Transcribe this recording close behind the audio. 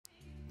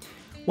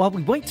While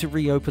we wait to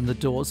reopen the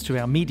doors to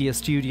our media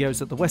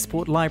studios at the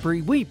Westport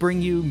Library, we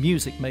bring you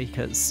music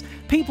makers.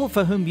 People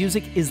for whom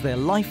music is their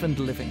life and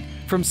living.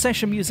 From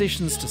session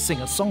musicians to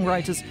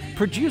singer-songwriters,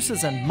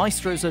 producers and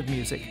maestros of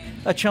music.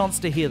 A chance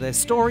to hear their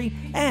story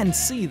and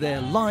see their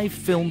live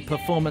film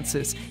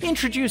performances.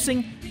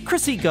 Introducing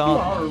Chrissy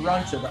Gardner. You are a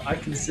writer that I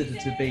consider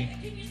to be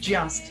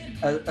just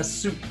a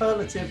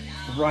superlative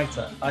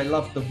writer. I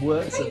love the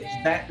words of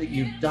that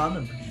you've done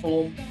and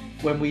performed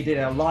when we did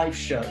our live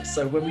show.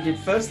 So when we did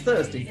First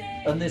Thursday,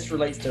 and this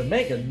relates to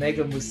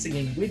Megan was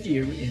singing with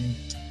you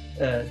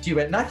in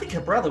duet, and I think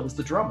her brother was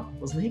the drummer,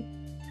 wasn't he?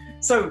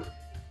 So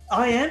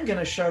I am going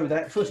to show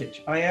that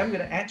footage. I am going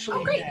to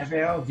actually have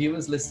our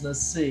viewers, listeners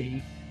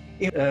see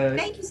if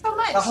thank you so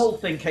much. The whole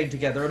thing came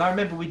together. And I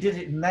remember we did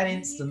it in that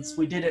instance,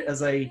 we did it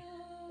as a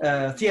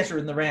theatre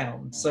in the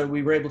round. So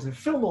we were able to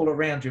film all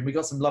around you, and we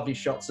got some lovely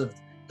shots of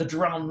the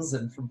drums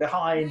and from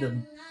behind,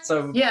 and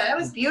so yeah, that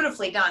was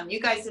beautifully done. You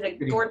guys did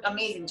an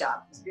amazing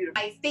job. It was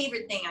beautiful. My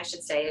favorite thing, I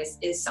should say,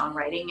 is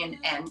songwriting,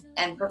 and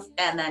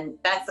then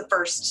that's the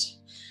first,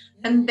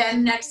 and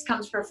then next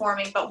comes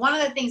performing. But one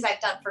of the things I've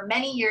done for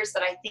many years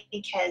that I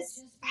think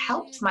has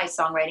helped my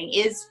songwriting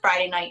is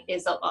Friday night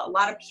is a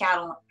lot of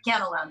piano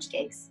lounge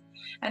gigs,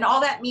 and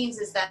all that means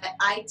is that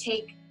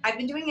I've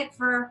been doing it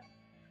for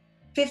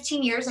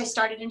 15 years. I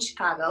started in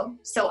Chicago.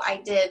 So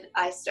I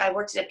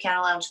worked at a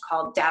piano lounge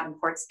called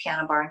Davenport's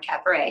Piano Bar and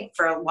Cabaret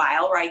for a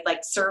while, where I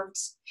served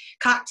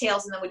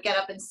cocktails and then would get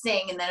up and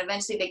sing. And then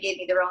eventually they gave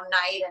me their own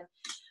night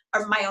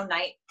or my own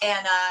night.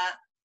 And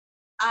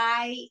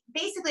I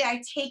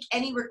take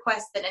any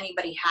request that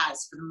anybody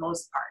has for the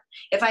most part.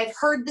 If I've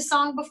heard the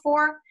song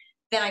before,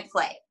 then I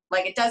play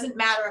it. It doesn't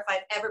matter if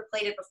I've ever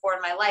played it before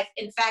in my life.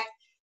 In fact,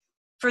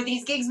 for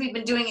these gigs we've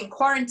been doing in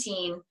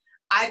quarantine,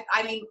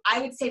 I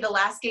would say the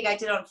last gig I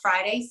did on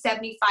Friday,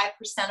 75%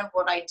 of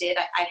what I did,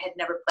 I had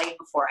never played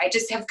before. I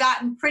just have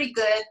gotten pretty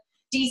good,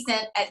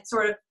 decent at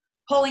sort of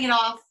pulling it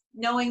off,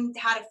 knowing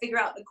how to figure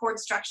out the chord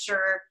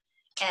structure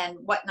and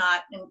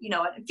whatnot. And,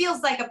 it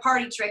feels like a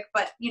party trick,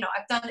 but,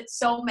 I've done it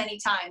so many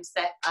times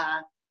that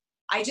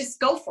I just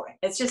go for it.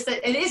 It's just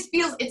that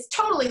it's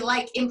totally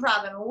like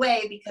improv in a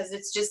way, because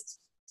it's just,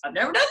 I've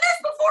never done this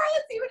before.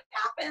 Let's see what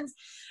happens.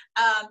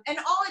 And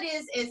all it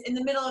is in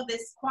the middle of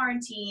this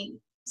quarantine.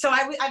 So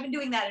I've been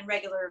doing that in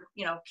regular,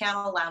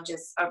 piano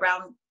lounges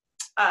around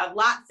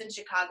lots in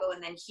Chicago,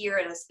 and then here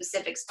at a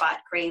specific spot,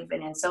 Crave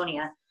in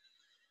Ansonia.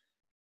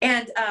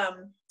 And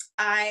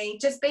I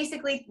just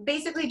basically,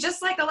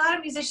 just like a lot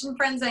of musician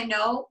friends I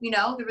know,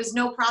 there was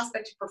no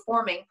prospect of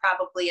performing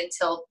probably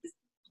until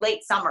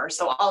late summer.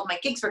 So all of my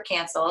gigs were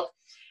canceled,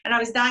 and I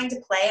was dying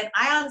to play. And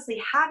I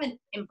honestly haven't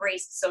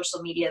embraced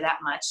social media that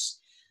much.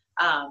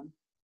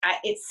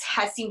 It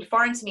has seemed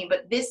foreign to me,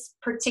 but this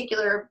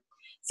particular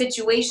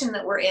situation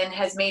that we're in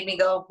has made me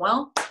go,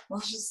 well,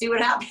 let's just see what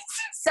happens.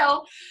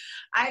 So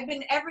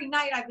every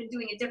night I've been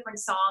doing a different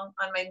song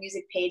on my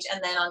music page.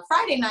 And then on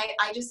Friday night,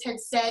 I just had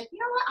said, you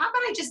know what, how about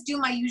I just do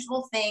my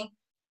usual thing?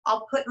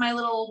 I'll put my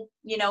little,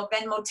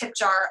 Venmo tip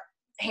jar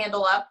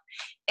handle up,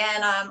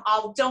 and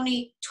I'll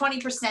donate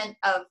 20%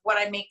 of what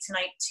I make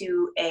tonight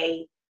to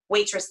a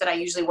waitress that I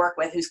usually work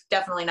with, who's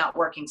definitely not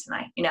working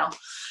tonight,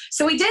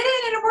 So we did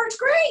it, and it worked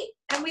great.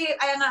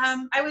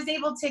 And I was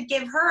able to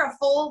give her a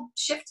full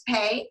shift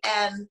pay,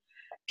 and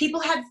people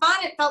had fun.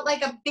 It felt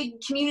like a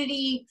big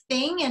community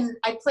thing. And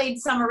I played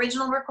some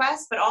original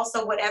requests, but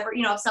also whatever,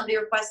 if somebody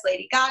requests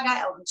Lady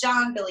Gaga, Elton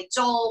John, Billy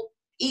Joel,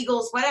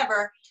 Eagles,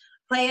 whatever,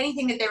 play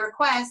anything that they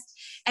request.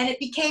 And it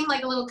became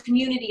like a little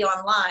community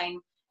online,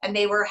 and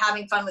they were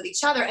having fun with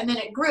each other. And then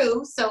it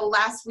grew. So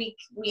last week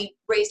we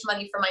raised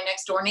money for my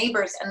next door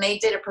neighbors, and they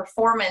did a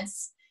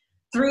performance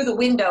through the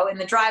window in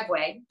the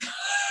driveway.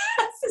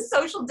 It's a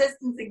social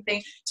distancing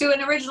thing to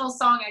an original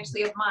song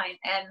actually of mine.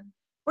 And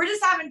we're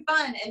just having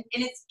fun. And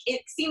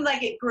it seemed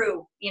like it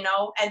grew,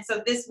 And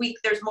so this week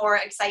there's more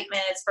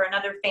excitement. It's for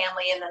another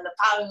family. And then the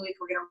following week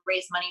we're going to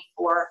raise money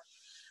for,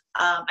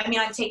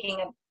 I'm taking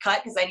a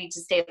cut because I need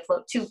to stay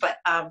afloat too, but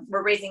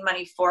we're raising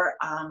money for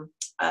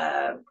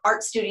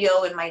art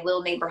studio in my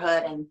little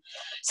neighborhood. And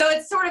so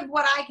it's sort of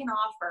what I can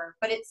offer,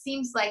 but it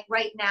seems like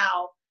right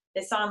now,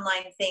 this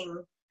online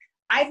thing,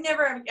 I've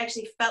never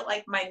actually felt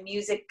like my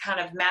music kind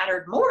of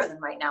mattered more than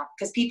right now,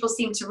 because people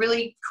seem to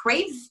really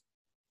crave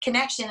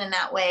connection in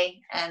that way.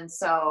 And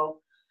so,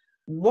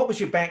 what was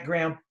your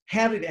background?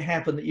 How did it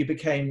happen that you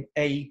became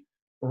a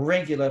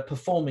regular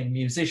performing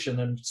musician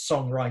and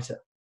songwriter?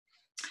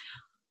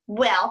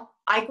 Well,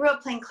 I grew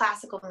up playing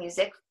classical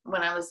music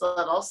when I was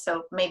little,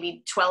 so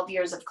maybe 12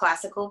 years of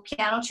classical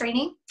piano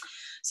training.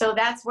 So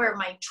that's where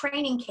my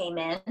training came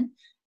in.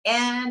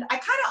 And I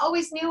kind of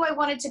always knew I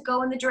wanted to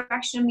go in the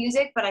direction of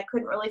music, but I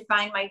couldn't really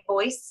find my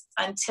voice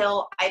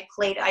until I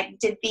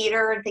did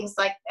theater and things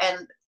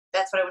and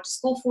that's what I went to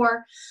school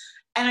for.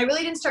 And I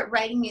really didn't start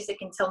writing music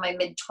until my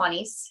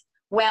mid-20s,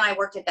 when I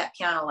worked at that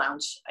piano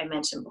lounge I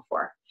mentioned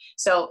before.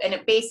 So, and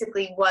it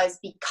basically was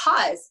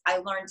because I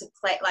learned to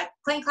play,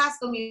 playing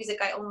classical music,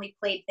 I only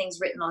played things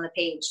written on the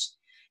page.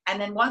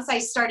 And then once I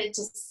started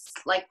to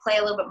play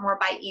a little bit more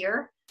by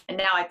ear and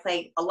now I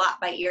play a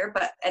lot by ear,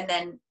 and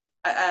then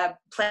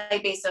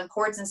play based on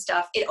chords and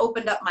stuff. It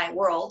opened up my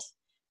world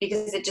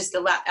because it just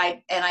allowed,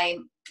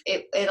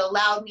 it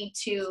allowed me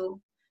to,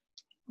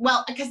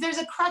 well, because there's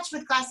a crutch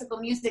with classical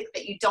music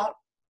that you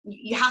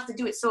have to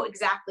do it so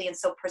exactly and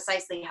so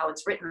precisely how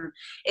it's written.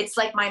 It's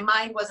like my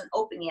mind wasn't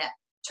open yet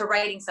to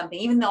writing something,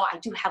 even though I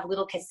do have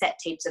little cassette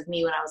tapes of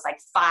me when I was like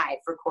 5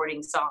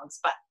 recording songs.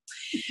 But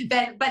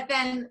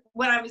then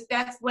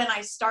that's when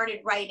I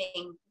started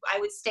writing. I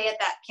would stay at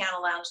that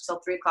piano lounge till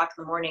 3 o'clock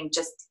in the morning,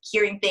 just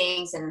hearing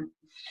things and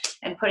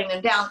putting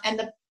them down. And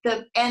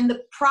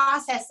the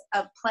process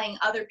of playing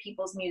other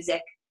people's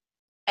music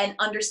and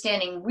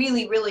understanding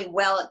really, really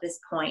well at this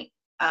point,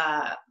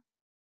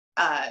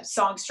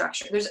 song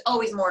structure. There's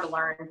always more to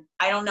learn.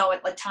 I don't know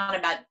a ton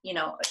about,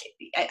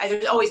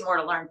 there's always more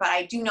to learn, but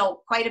I do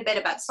know quite a bit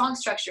about song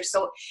structure.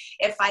 So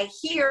if I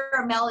hear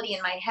a melody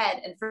in my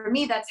head, and for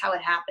me, that's how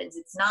it happens.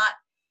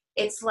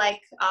 It's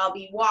like I'll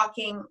be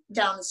walking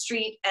down the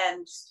street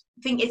and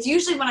it's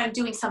usually when I'm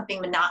doing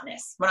something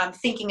monotonous, when I'm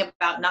thinking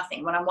about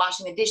nothing, when I'm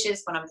washing the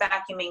dishes, when I'm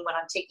vacuuming, when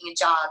I'm taking a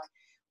jog,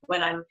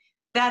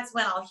 that's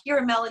when I'll hear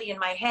a melody in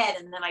my head,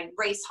 and then I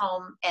race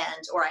home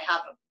or I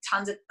have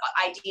tons of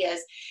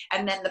ideas.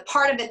 And then the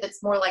part of it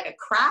that's more like a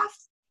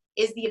craft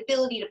is the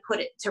ability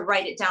to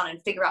write it down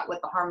and figure out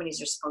what the harmonies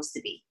are supposed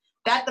to be.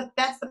 That's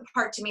the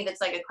part to me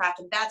that's like a craft.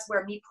 And that's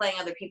where me playing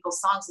other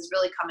people's songs has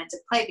really come into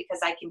play, because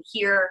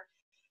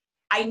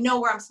I know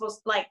where I'm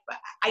supposed to,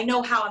 I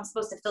know how I'm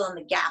supposed to fill in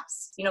the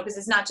gaps, because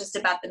it's not just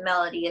about the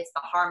melody, it's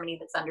the harmony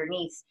that's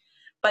underneath.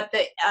 But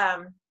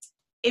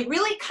it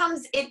really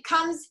comes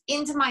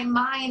into my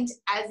mind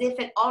as if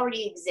it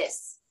already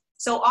exists.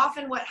 So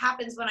often what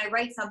happens when I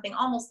write something,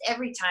 almost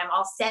every time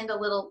I'll send a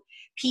little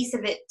piece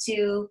of it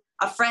to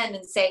a friend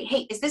and say,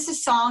 hey, is this a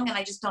song? And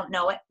I just don't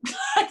know it.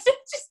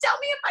 Just tell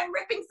me if I'm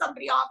ripping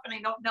somebody off and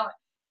I don't know it.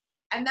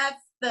 And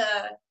that's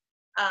the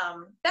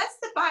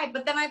vibe.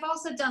 But then I've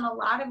also done a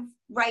lot of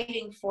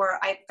writing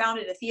I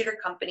founded a theater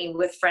company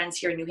with friends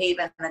here in New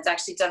Haven, and it's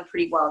actually done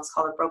pretty well. It's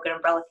called the Broken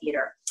Umbrella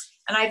Theater.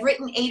 And I've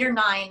written 8 or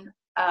 9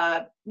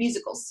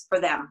 musicals for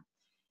them.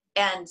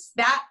 And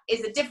that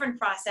is a different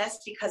process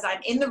because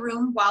I'm in the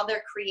room while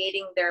they're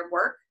creating their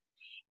work.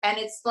 And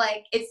it's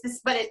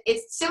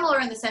similar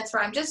in the sense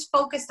where I'm just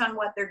focused on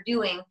what they're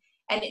doing.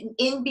 And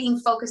in being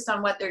focused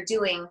on what they're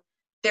doing,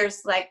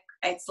 it's like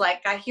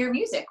I hear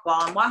music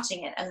while I'm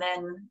watching it. And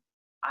then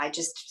I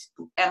just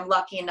am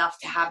lucky enough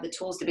to have the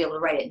tools to be able to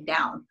write it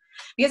down.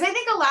 Because I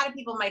think a lot of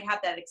people might have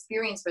that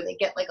experience where they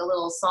get like a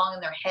little song in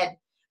their head,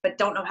 but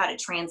don't know how to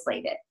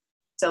translate it.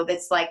 So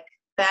it's like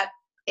that.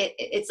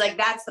 It's like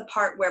that's the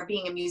part where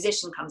being a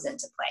musician comes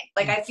into play.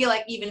 Like I feel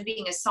like even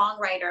being a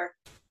songwriter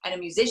and a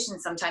musician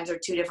sometimes are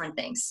 2 different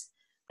things.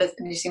 Did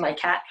you see my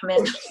cat come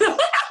in?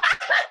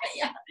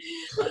 Yeah.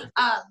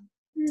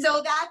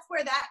 So that's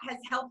where that has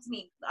helped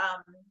me.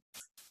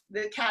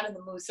 The cat and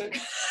the moose are.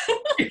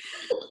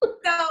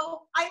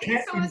 So I think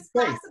so it's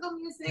classical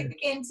music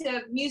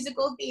into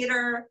musical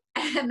theater,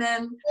 and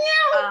then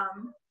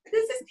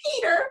this is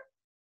Peter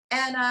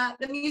and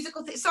the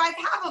musical. So I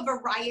have a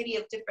variety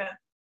of different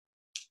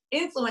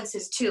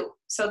influences too.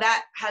 So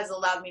that has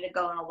allowed me to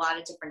go in a lot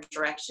of different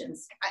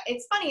directions.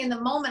 It's funny, in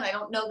the moment, I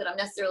don't know that I'm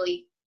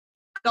necessarily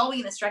going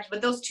in this direction,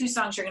 but those 2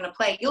 songs you're going to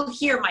play, you'll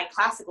hear my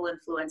classical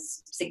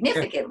influence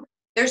significantly.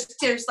 Yeah.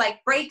 There's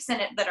like breaks in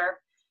it that are,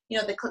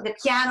 the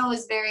piano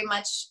is very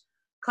much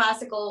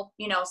classical,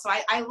 so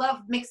I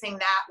love mixing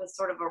that with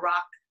sort of a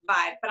rock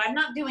vibe, but I'm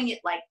not doing it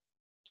like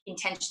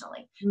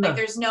intentionally. No. Like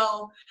there's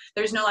no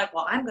like,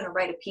 well, I'm going to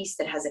write a piece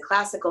that has a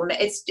classical.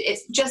 It's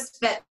just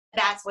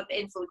that's what the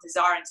influences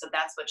are, and so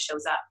that's what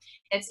shows up.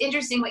 And it's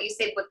interesting what you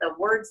say with the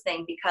words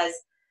thing, because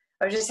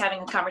I was just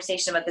having a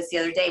conversation about this the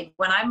other day.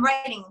 When I'm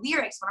writing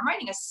lyrics, when I'm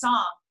writing a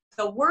song,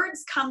 the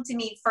words come to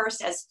me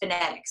first as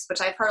phonetics,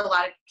 which I've heard a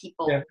lot of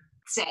people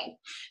say.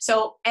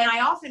 So, and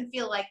I often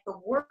feel like the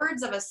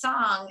words of a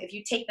song, if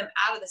you take them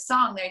out of the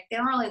song, they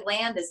don't really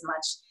land as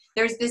much.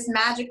 There's this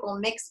magical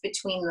mix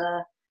between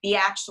the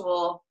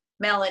actual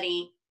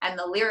melody and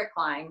the lyric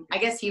line. I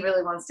guess he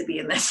really wants to be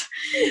in this.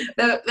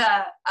 The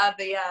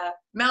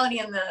melody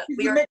and the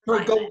lyric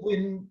line.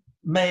 Goldwyn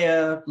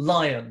Mayer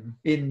lion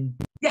in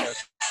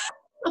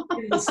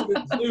the sort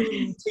of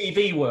Zoom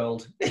TV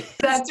world.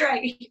 That's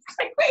right.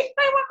 Like, wait,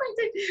 I want my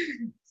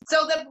thing.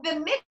 So the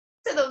mix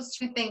of those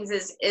 2 things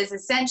is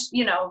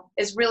essentially,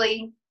 is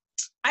really,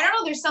 I don't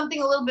know, there's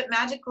something a little bit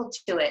magical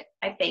to it,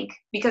 I think,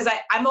 because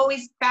I'm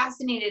always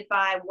fascinated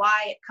by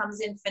why it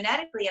comes in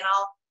phonetically, and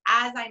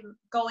as I'm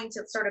going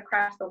to sort of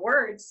craft the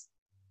words,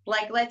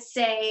 like let's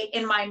say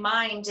in my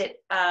mind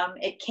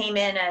it came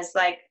in as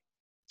like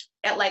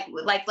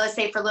let's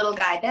say for Little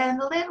Guy, then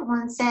the little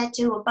one said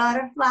to a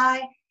butterfly.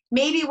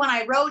 Maybe when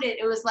I wrote it,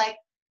 it was like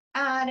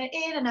I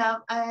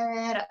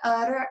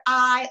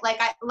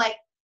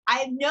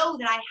know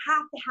that I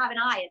have to have an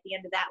I at the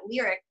end of that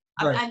lyric,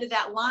 end of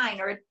that line,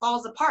 or it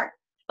falls apart.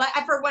 But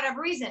for whatever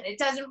reason, it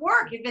doesn't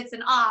work if it's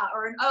an ah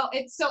or an oh.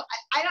 It's so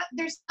I don't.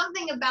 There's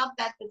something about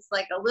that that's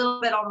like a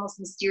little bit almost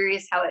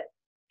mysterious how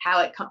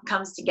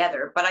comes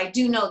together. But I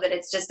do know that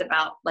it's just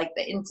about like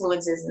the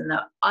influences and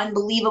the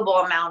unbelievable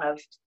amount of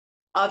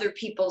other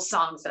people's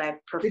songs that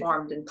I've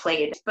performed and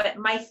played. But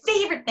my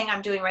favorite thing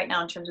I'm doing right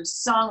now in terms of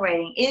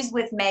songwriting is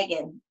with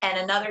Megan and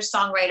another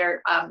songwriter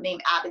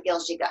named Abigail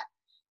Giga.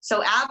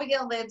 So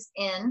Abigail lives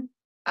in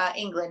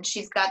England.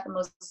 She's got the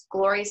most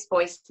glorious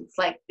voice. It's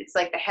like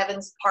the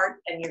heavens part,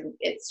 and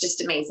it's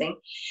just amazing.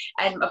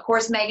 And of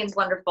course, Megan's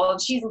wonderful, and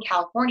she's in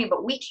California.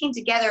 But we came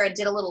together and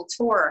did a little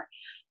tour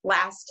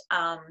last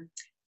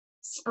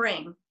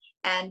spring,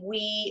 and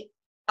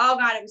oh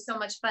God, it was so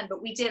much fun.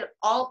 But we did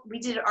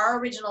our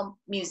original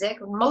music,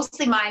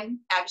 mostly mine,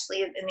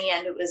 actually. In the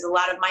end, it was a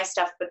lot of my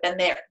stuff, but then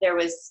there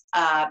was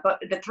but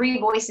the three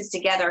voices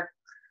together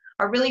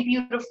are really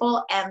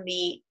beautiful.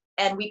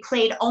 And we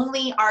played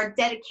only, our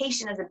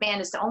dedication as a band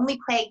is to only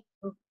play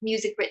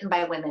music written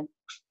by women.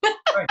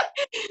 Right.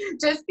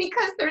 Just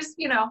because there's,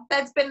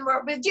 that's been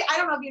more, but I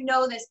don't know if you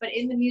know this, but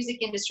in the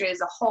music industry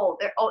as a whole,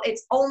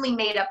 it's only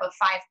made up of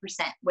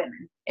 5%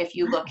 women. If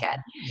you look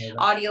at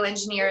audio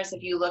engineers,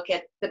 if you look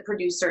at the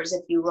producers,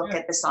 if you look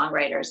at the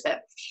songwriters,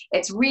 that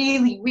it's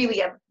really,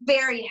 really a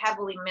very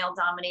heavily male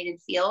dominated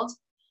field.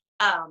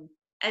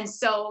 And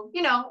so,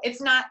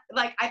 it's not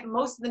like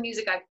most of the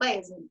music I play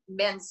is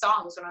men's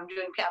songs when I'm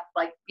doing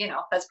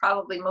that's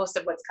probably most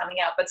of what's coming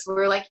out. But so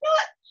we're like,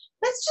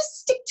 let's just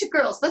stick to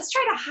girls. Let's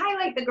try to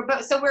highlight the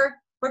girls. So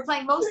we're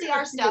playing mostly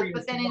our stuff,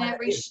 but then in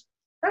every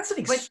that's an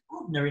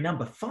extraordinary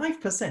number,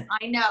 5%.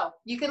 I know.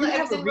 You can look.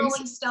 It was in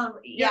Rolling Stone.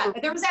 Yeah,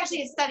 there was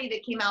actually a study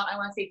that came out, I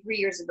want to say 3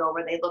 years ago,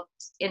 where they looked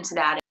into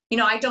that.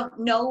 I don't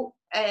know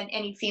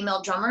any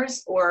female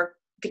drummers or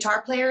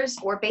guitar players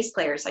or bass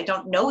players. I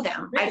don't know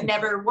them. Really? I've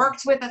never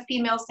worked with a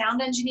female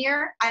sound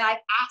engineer, and I've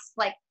asked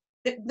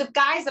the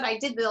guys that I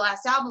did the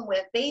last album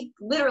with, they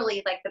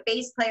literally, the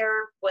bass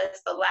player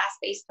was the last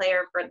bass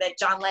player that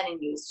John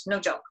Lennon used. No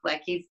joke.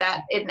 He's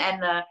that,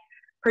 and the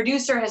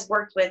producer has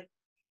worked with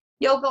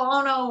Yoko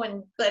Ono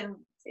and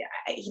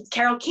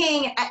Carole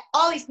King,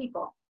 all these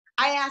people.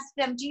 I asked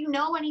them, do you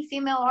know any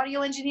female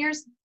audio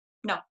engineers?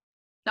 No,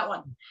 not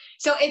one.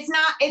 So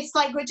it's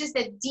like we're just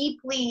a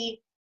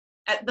deeply,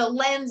 the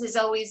lens is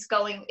always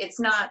going, it's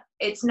not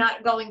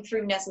going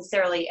through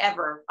necessarily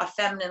ever a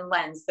feminine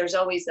lens. There's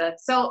always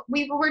so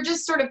we're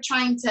just sort of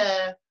trying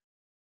to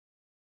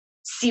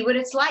see what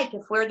it's like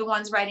if we're the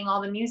ones writing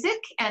all the music,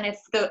 and if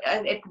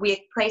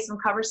we play some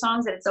cover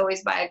songs that it's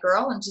always by a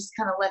girl, and just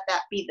kind of let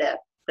that be the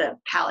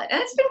palette.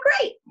 And it's been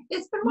great.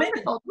 It's been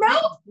wonderful.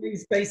 Megan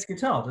plays bass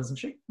guitar, doesn't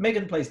she?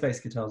 Megan plays bass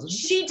guitar, doesn't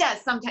she? She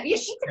does sometimes. Yeah,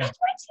 she did in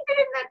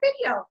that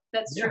video.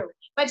 That's true.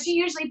 But she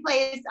usually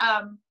plays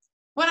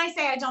when I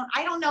say I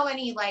don't know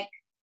any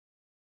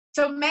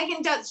so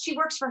Megan she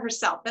works for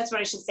herself. That's what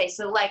I should say.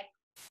 So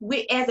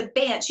we, as a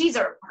band, she's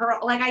her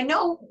I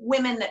know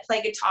women that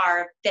play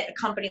guitar that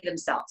accompany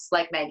themselves,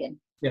 like Megan.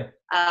 Yeah.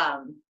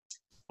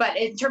 But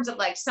in terms of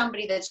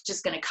somebody that's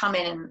just going to come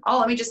in and,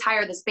 let me just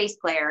hire this bass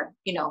player,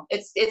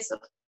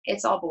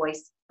 it's all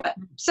boys. But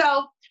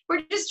so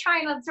we're just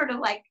trying to sort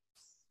of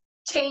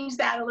change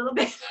that a little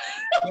bit.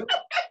 But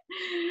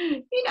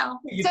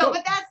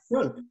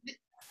that's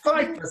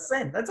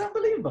 5%. That's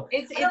unbelievable.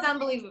 It's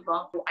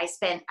unbelievable. I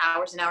spent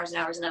hours and hours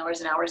and hours and hours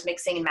and hours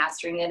mixing and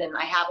mastering it, and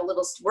I have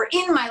we're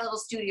in my little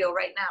studio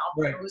right now,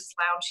 the Moose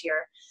Lounge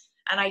here,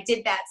 and I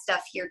did that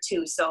stuff here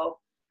too. So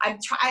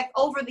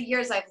over the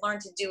years, I've learned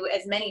to do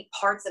as many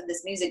parts of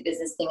this music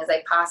business thing as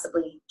I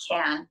possibly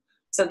can,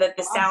 so that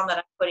the sound that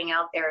I'm putting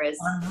out there is.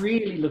 I'm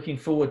really looking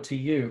forward to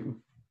you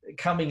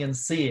coming and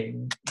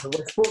seeing the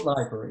Westport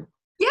Library.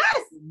 Yes.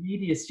 The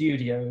media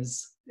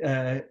studios.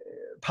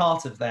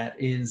 Part of that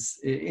is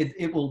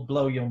it will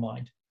blow your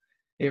mind.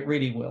 It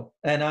really will.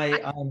 And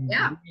I'm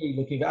really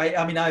looking.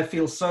 I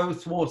feel so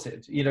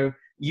thwarted.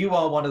 You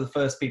are one of the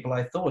first people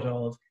I thought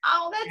of.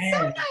 Oh, that's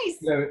so nice.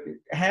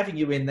 Having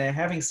you in there,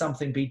 having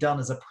something be done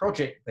as a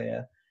project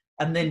there,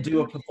 and then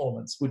do a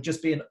performance would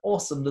just be an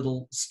awesome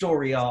little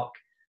story arc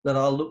that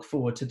I'll look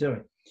forward to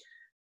doing.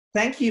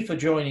 Thank you for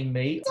joining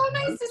me. So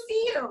nice to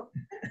see you.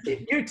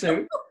 You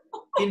too.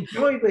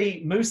 Enjoy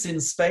the Moose in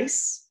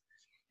Space.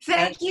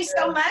 Thank you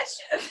so much.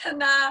 And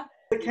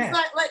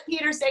let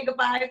Peter say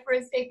goodbye for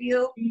his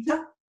debut.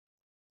 Peter?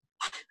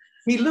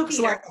 He looks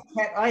like a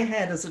cat I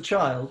had as a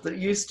child that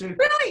used to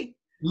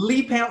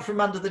leap out from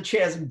under the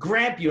chairs and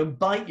grab you and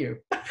bite you.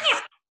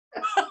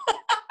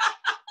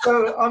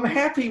 So I'm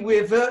happy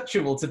we're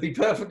virtual, to be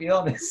perfectly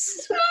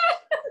honest.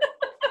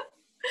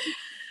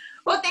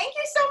 Well, thank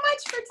you so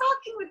much for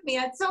talking with me.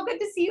 It's so good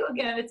to see you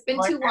again. It's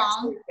been too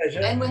long. Pleasure.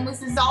 And when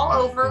this is all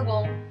over,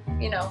 we'll,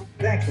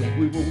 Exactly.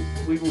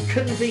 We will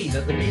convene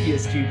at the media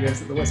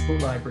studios at the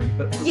Westport Library.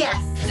 But yes,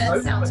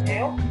 that sounds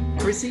good.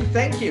 Chrissy,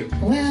 thank you.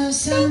 Well,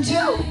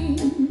 sometime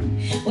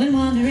when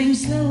wandering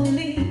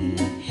slowly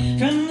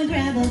from the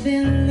gravel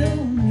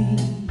below me,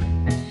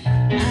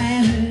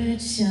 I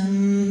heard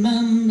some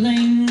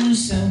mumbling,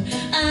 so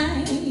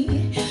I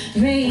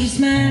raised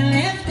my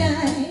left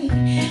eye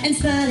and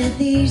spotted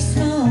these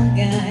small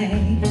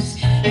guys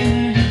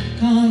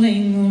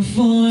calling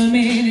for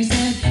me. They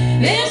said,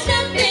 there's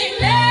nothing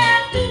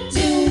left to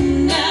do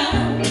now.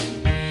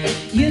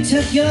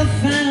 your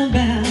final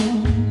bow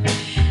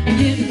and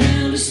give the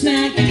ground a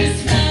smack and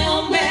just fly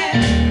on back.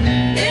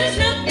 There's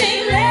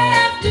nothing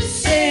left to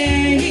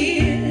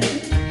say.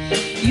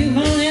 You've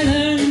only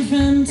learned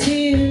from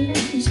tears.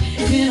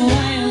 It's been a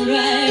wild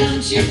ride,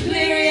 aren't you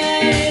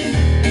clear-eyed?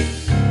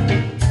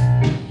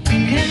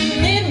 And the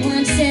little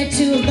one said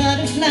to a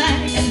butterfly,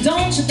 and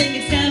don't you think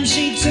it's time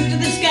she took to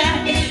the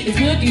sky? It's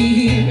murky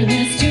here and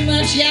there's too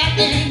much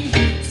yakking.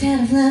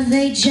 Instead of love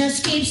they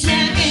just keep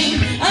snacking.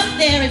 Up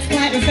there it's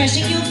quite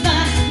refreshing, you'll find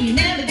you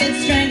never get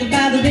strangled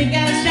by the big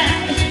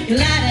outside. You're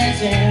light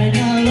as air and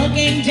you're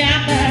looking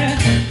dapper.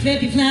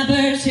 Flip your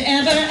flappers to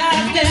ever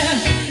after.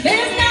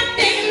 There's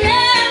nothing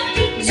left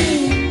to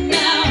do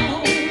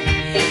now.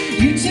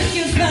 You took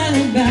your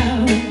final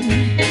bow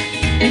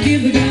and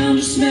give the ground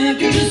a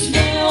smack and just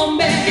fly on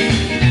back.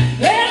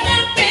 There's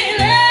nothing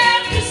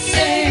left to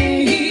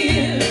say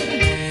here.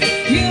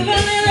 You've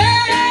only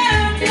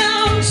learned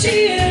from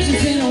tears.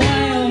 It's been a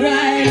wild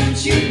ride,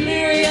 aren't you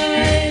clear-eyed?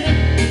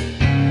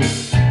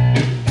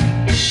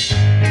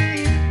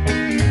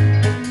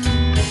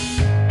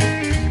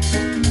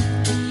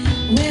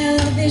 Well,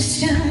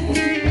 this time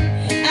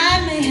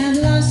I may have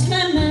lost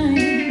my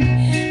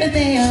mind, but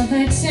they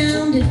offered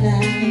sound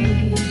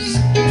advice.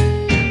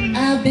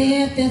 I'll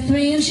bet they're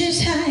 3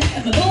 inches high.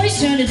 My voice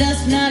turned to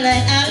dust and I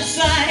let out a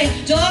sigh.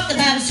 Talked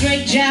about a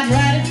straight jab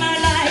right at my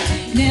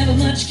life. Never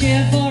much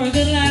care for a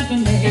good life for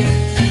me.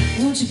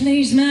 Won't you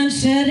please mind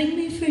setting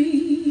me free?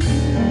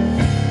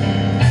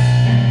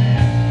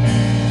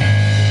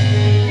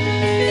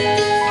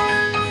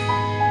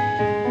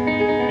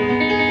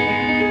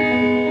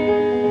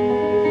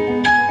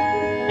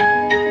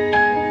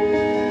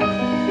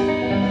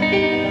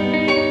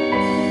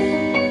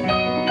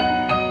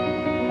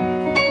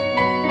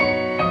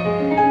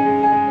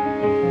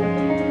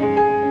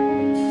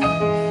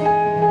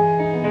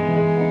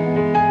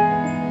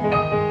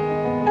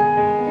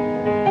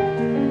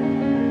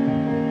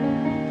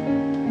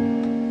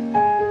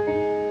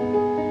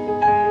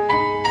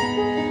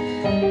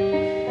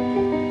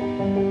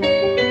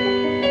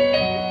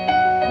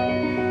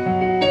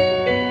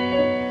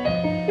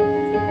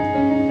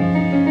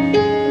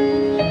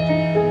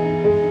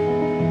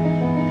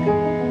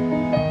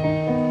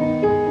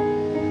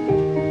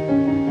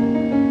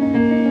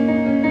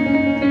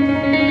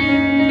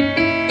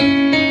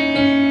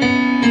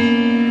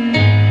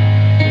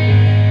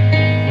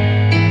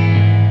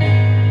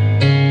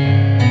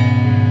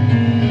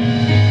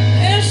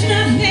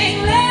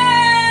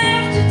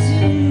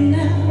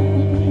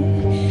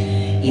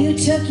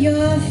 Took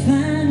your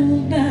final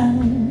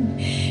bow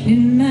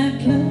in my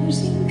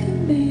closing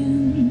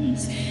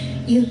commands.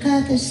 You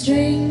cut the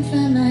string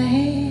from my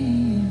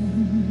hands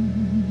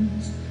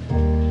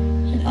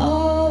and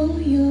all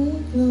your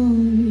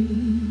glory.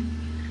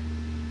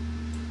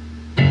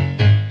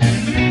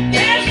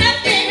 There's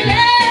nothing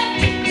left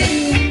to do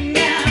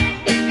now.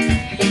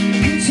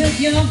 You took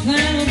your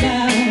final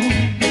bow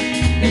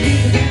and you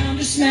were down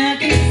to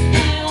smack and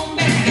smile on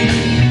back.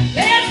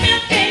 There's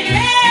nothing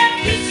left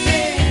to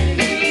say.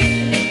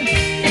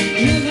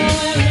 You've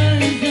only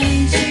learned from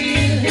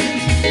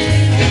tears.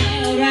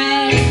 I'll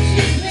ride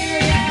to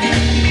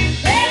clear-eyed.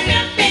 There's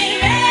nothing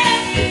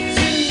left to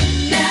do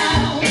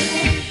now.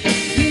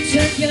 You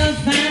took your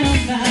final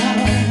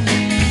bow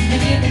and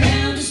give the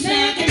ground a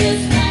smack and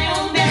just fly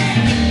on back.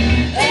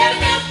 There's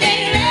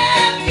nothing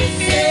left to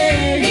say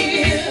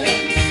here.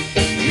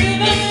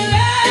 You've only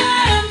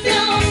learned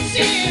from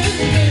tears.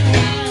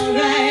 I'll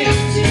ride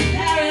to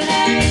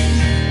paradise.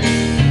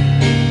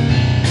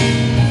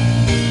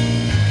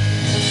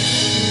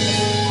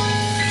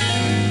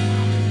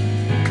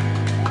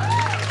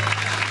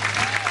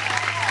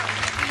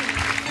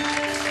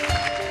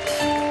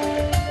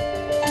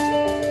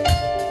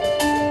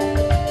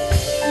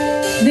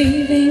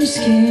 Leaving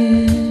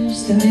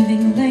scares the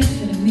living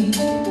life out of me.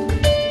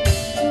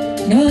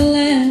 And all I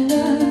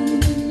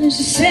want is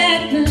to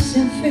set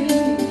myself free.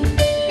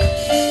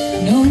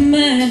 No,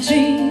 my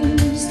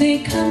dreams, they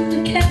come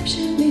to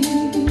capture me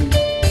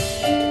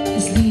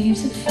as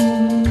leaves that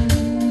fall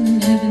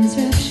in heaven's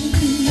rapture.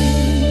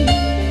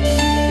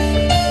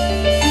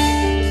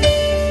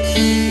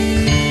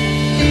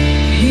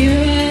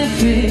 Here I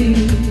pray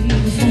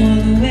before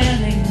the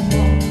wailing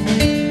wall.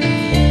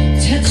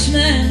 Touch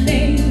my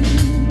name,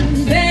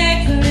 beg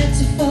for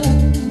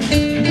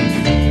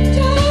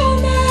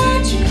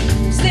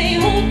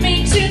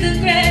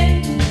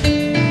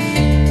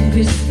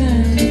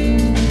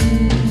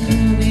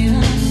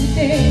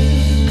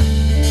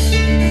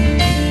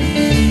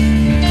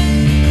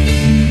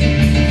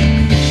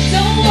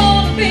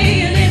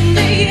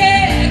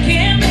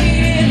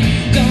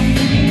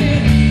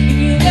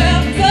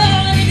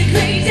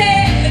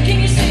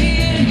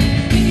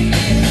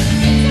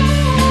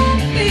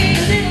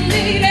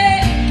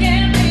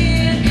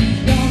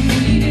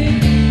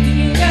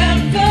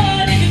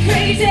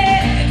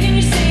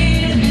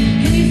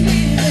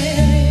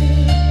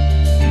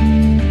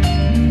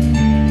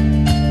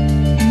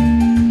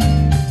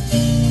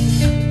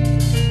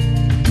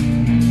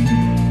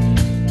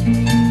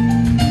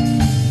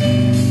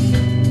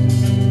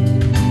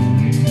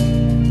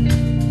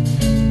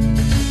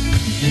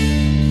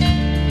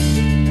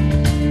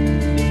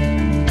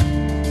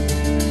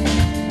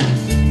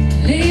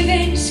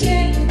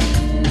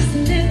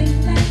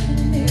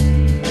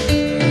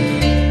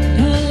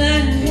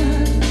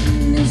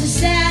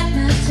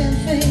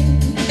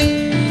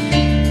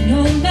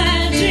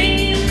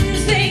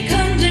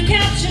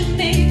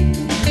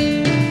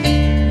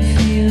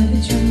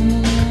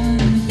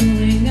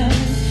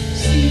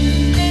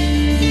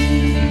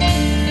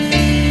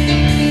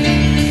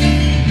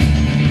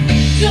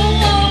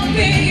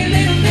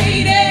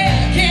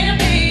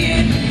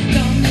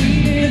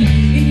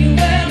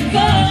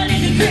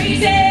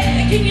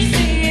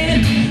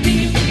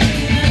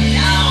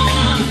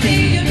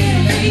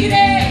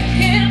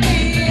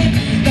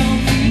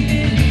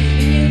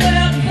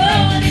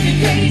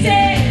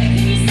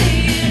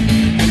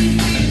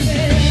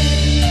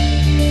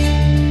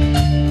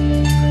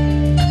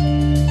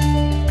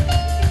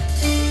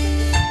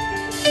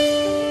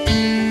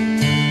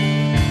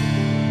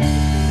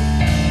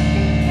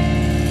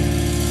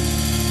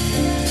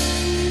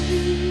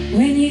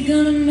you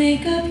gonna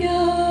make up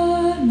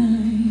your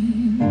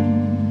mind?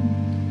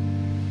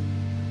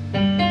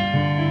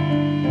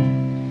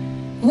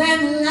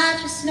 When will I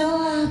just know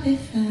I'll be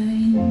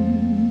fine?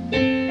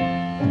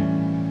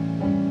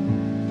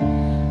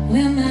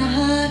 When my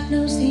heart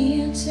knows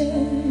the answer,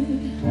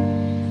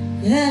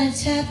 that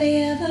it's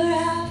happy ever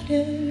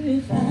after,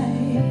 if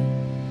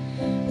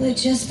I would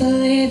just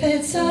believe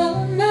it's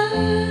all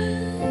mine.